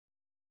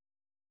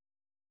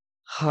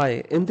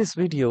Hi, in this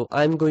video,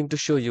 I'm going to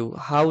show you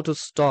how to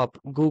stop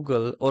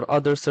Google or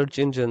other search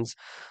engines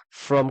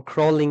from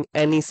crawling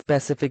any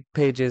specific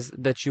pages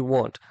that you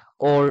want,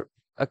 or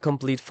a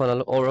complete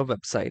funnel or a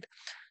website.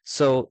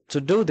 So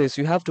to do this,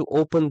 you have to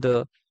open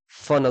the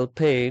funnel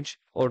page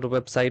or the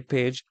website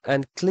page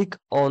and click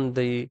on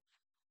the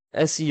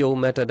SEO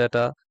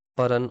metadata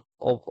button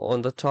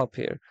on the top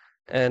here.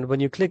 And when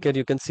you click it,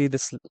 you can see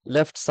this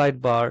left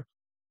sidebar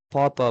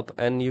pop up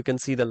and you can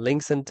see the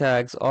links and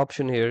tags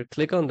option here.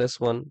 Click on this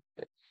one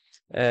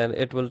and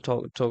it will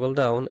toggle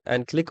down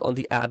and click on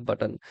the add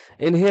button.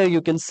 In here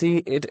you can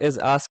see it is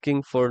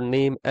asking for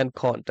name and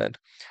content,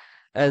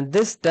 and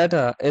this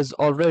data is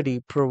already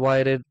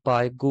provided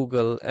by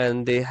Google,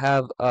 and they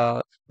have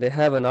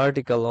an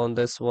article on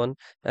this one,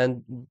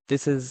 and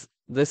this is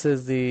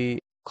the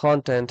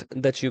content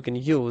that you can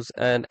use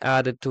and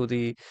add it to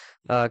the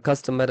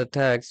custom meta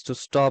tags to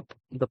stop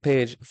the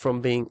page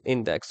from being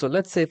indexed. So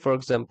let's say, for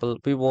example,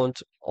 we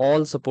want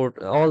all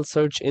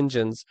search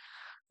engines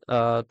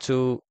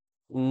to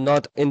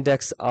not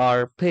index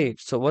our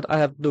page. So what I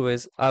have to do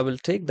is I will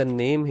take the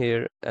name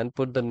here and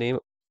put the name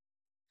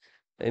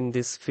in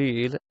this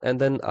field,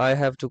 and then I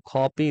have to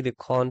copy the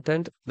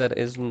content that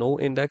is no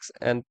index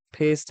and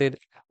paste it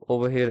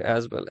over here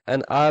as well.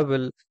 And I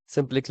will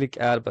simply click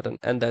add button,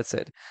 and that's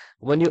it.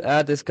 When you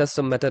add this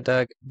custom meta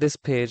tag, this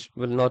page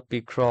will not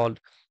be crawled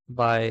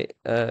by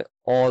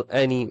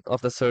any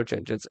of the search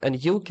engines.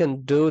 And you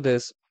can do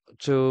this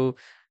to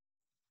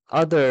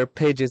other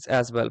pages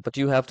as well, but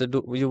you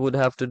would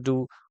have to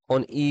do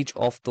on each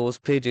of those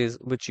pages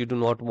which you do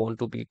not want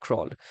to be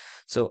crawled.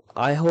 So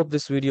I hope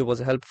this video was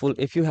helpful.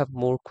 If you have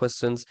more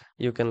questions,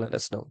 you can let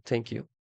us know. Thank you.